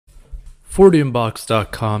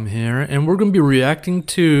40inbox.com here, and we're going to be reacting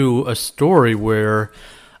to a story where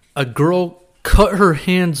a girl cut her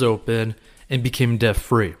hands open and became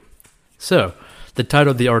debt-free. So, the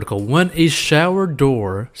title of the article, When a Shower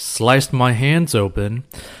Door Sliced My Hands Open,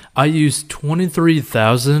 I used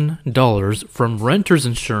 $23,000 from renter's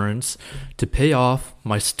insurance to pay off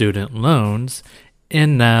my student loans,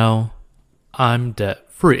 and now I'm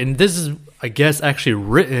debt-free. And this is, I guess, actually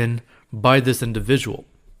written by this individual.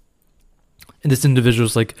 And this individual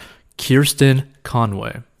is like Kirsten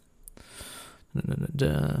Conway.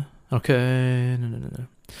 Okay.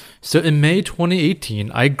 So in May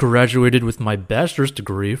 2018, I graduated with my bachelor's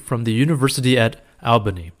degree from the University at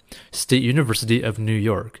Albany, State University of New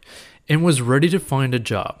York, and was ready to find a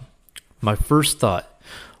job. My first thought,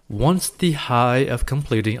 once the high of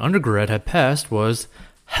completing undergrad had passed, was,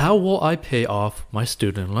 how will I pay off my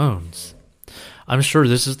student loans? I'm sure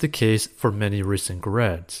this is the case for many recent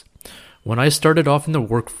grads. When I started off in the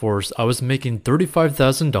workforce, I was making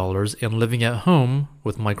 $35,000 and living at home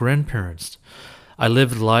with my grandparents. I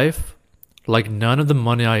lived life like none of the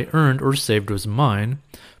money I earned or saved was mine,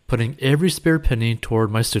 putting every spare penny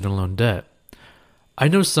toward my student loan debt. I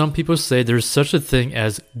know some people say there's such a thing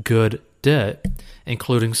as good debt,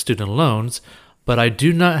 including student loans, but I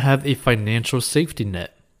do not have a financial safety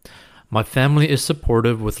net. My family is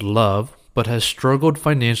supportive with love, but has struggled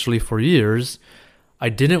financially for years. I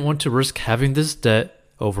didn't want to risk having this debt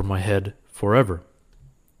over my head forever.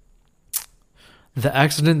 The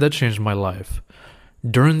accident that changed my life.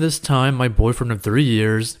 During this time, my boyfriend of 3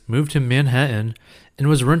 years moved to Manhattan and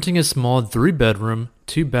was renting a small 3-bedroom,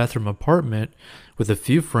 2-bathroom apartment with a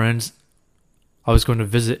few friends I was going to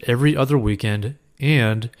visit every other weekend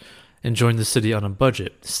and enjoying the city on a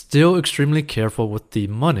budget, still extremely careful with the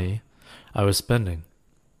money I was spending.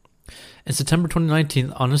 In September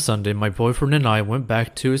 2019, on a Sunday, my boyfriend and I went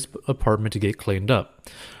back to his apartment to get cleaned up.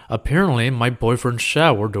 Apparently, my boyfriend's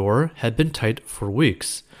shower door had been tight for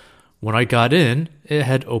weeks. When I got in, it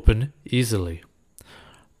had opened easily.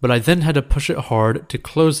 But I then had to push it hard to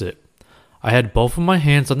close it. I had both of my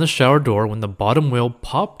hands on the shower door when the bottom wheel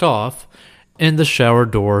popped off and the shower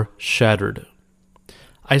door shattered.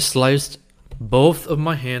 I sliced both of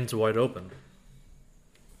my hands wide open.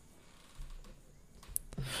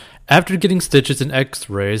 After getting stitches and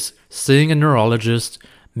x-rays, seeing a neurologist,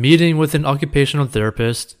 meeting with an occupational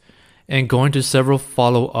therapist, and going to several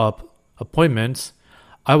follow-up appointments,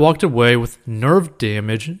 I walked away with nerve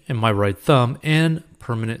damage in my right thumb and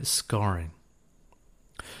permanent scarring.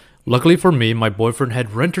 Luckily for me, my boyfriend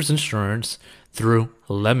had renter's insurance through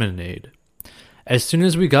Lemonade. As soon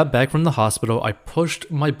as we got back from the hospital, I pushed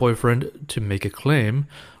my boyfriend to make a claim.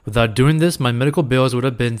 Without doing this, my medical bills would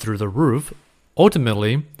have been through the roof.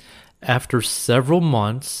 Ultimately, after several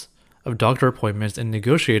months of doctor appointments and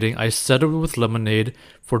negotiating, I settled with Lemonade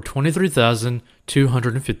for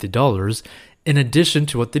 $23,250 in addition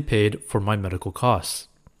to what they paid for my medical costs.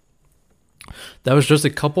 That was just a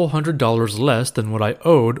couple $100 less than what I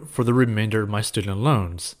owed for the remainder of my student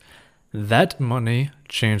loans. That money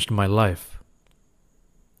changed my life.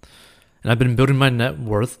 And I've been building my net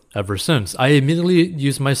worth ever since. I immediately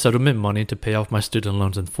used my settlement money to pay off my student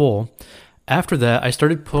loans in full. After that, I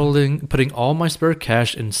started putting all my spare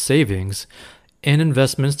cash in savings and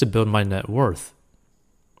investments to build my net worth.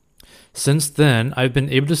 Since then, I've been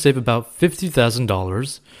able to save about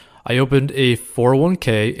 $50,000. I opened a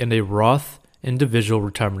 401k and a Roth individual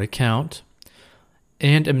retirement account,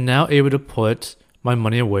 and am now able to put my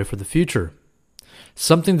money away for the future.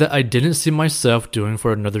 Something that I didn't see myself doing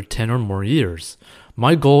for another 10 or more years.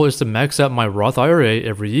 My goal is to max out my Roth IRA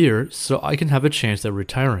every year so I can have a chance at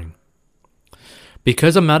retiring.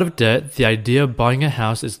 Because I'm out of debt, the idea of buying a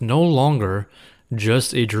house is no longer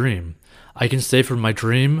just a dream. I can save for my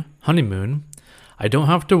dream honeymoon. I don't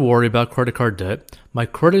have to worry about credit card debt. My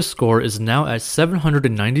credit score is now at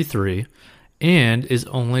 793 and is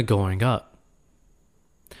only going up.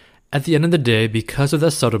 At the end of the day, because of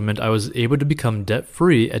that settlement, I was able to become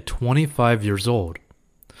debt-free at 25 years old.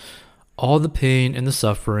 All the pain and the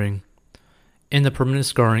suffering and the permanent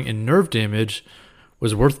scarring and nerve damage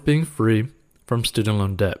was worth being free from student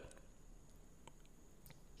loan debt.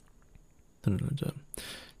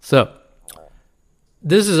 So,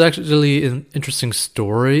 this is actually an interesting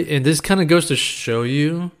story, and this kind of goes to show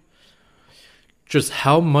you just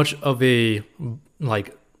how much of a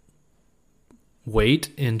weight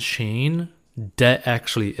and chain debt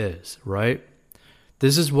actually is, right?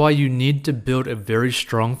 This is why you need to build a very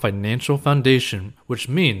strong financial foundation, which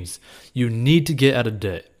means you need to get out of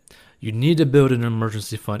debt. You need to build an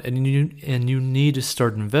emergency fund, and you need to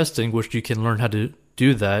start investing, which you can learn how to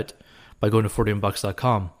do that by going to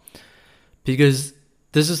 40inbox.com. Because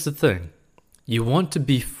this is the thing. You want to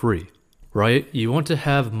be free, right? You want to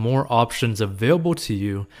have more options available to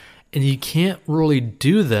you, and you can't really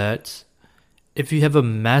do that if you have a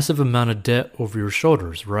massive amount of debt over your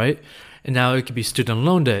shoulders, right? And now it could be student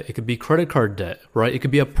loan debt, it could be credit card debt, right? It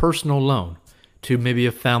could be a personal loan to maybe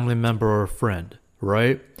a family member or a friend,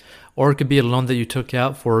 right? Or it could be a loan that you took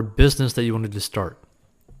out for a business that you wanted to start.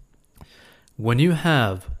 When you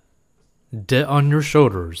have debt on your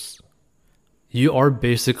shoulders, you are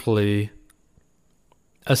basically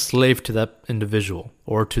a slave to that individual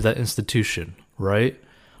or to that institution, right?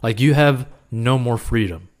 Like you have no more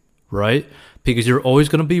freedom, right? Because you're always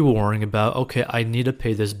going to be worrying about, okay, I need to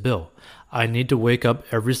pay this bill. I need to wake up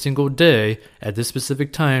every single day at this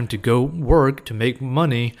specific time to go work to make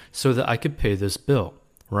money so that I could pay this bill,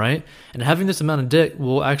 right? And having this amount of debt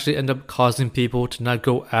will actually end up causing people to not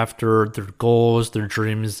go after their goals, their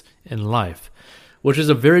dreams in life, which is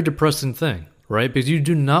a very depressing thing, right? Because you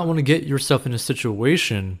do not want to get yourself in a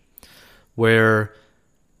situation where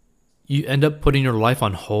you end up putting your life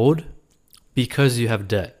on hold because you have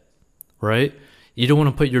debt, right? You don't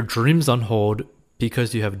want to put your dreams on hold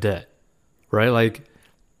because you have debt, right? Like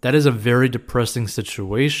that is a very depressing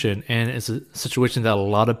situation, and it's a situation that a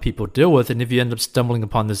lot of people deal with. And if you end up stumbling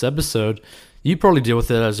upon this episode, you probably deal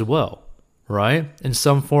with it as well, right? In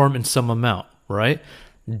some form, in some amount, right?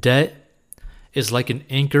 Debt is like an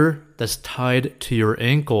anchor that's tied to your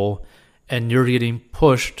ankle and you're getting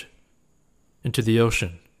pushed into the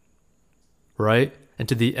ocean, right?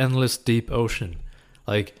 Into the endless deep ocean.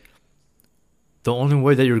 Like the only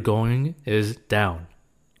way that you're going is down,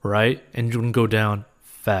 right? And you're going to go down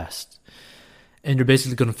fast. And you're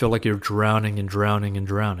basically going to feel like you're drowning and drowning and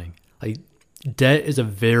drowning. Like debt is a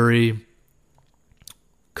very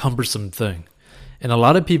cumbersome thing. And a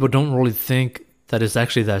lot of people don't really think that it's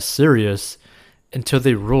actually that serious until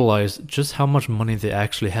they realize just how much money they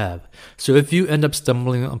actually have. So if you end up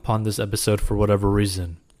stumbling upon this episode for whatever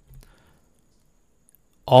reason,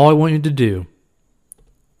 all I want you to do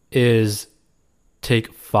is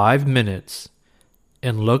take 5 minutes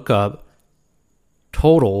and look up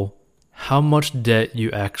total how much debt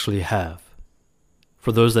you actually have.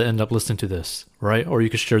 For those that end up listening to this, right? Or you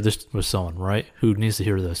could share this with someone, right? Who needs to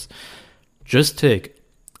hear this. Just take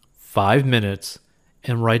 5 minutes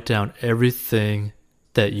and write down everything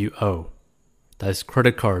that you owe. That's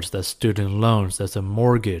credit cards, that's student loans, that's a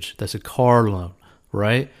mortgage, that's a car loan,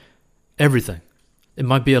 right? Everything. It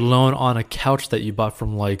might be a loan on a couch that you bought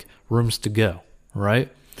from like Rooms to Go,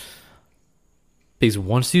 right? Because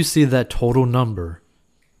once you see that total number,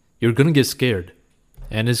 you're going to get scared.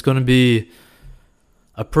 And it's going to be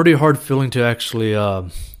a pretty hard feeling to actually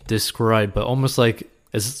describe, but almost like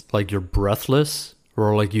it's like you're breathless,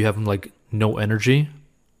 or like you have like no energy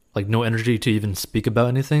to even speak about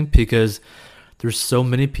anything, because there's so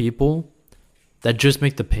many people that just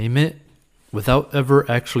make the payment without ever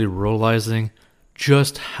actually realizing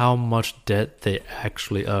just how much debt they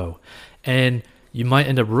actually owe. And you might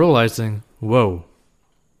end up realizing, whoa,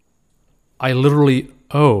 I literally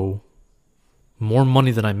owe more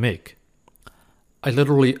money than I make. I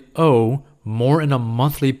literally owe more in a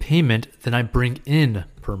monthly payment than I bring in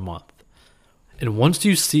per month. And once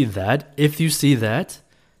you see that, if you see that,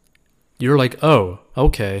 you're like, oh,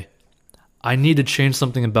 okay, I need to change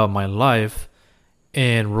something about my life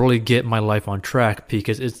and really get my life on track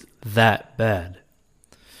because it's that bad.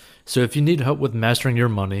 So if you need help with mastering your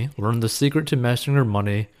money, learn the secret to mastering your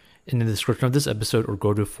money in the description of this episode, or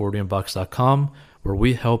go to 40inbox.com, where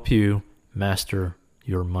we help you master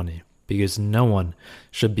your money, because no one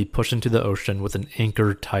should be pushed into the ocean with an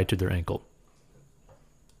anchor tied to their ankle.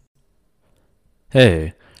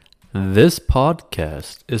 Hey, this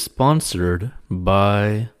podcast is sponsored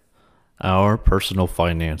by our personal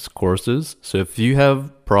finance courses. So if you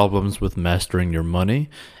have problems with mastering your money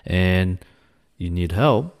and you need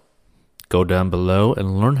help, go down below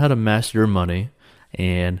and learn how to master your money.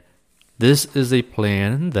 And this is a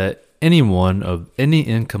plan that anyone of any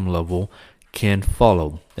income level can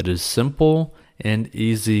follow. It is simple and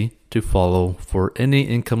easy to follow for any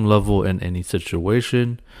income level in any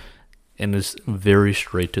situation, and it's very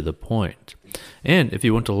straight to the point. And if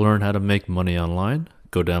you want to learn how to make money online,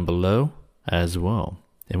 go down below as well.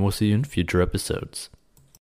 And we'll see you in future episodes.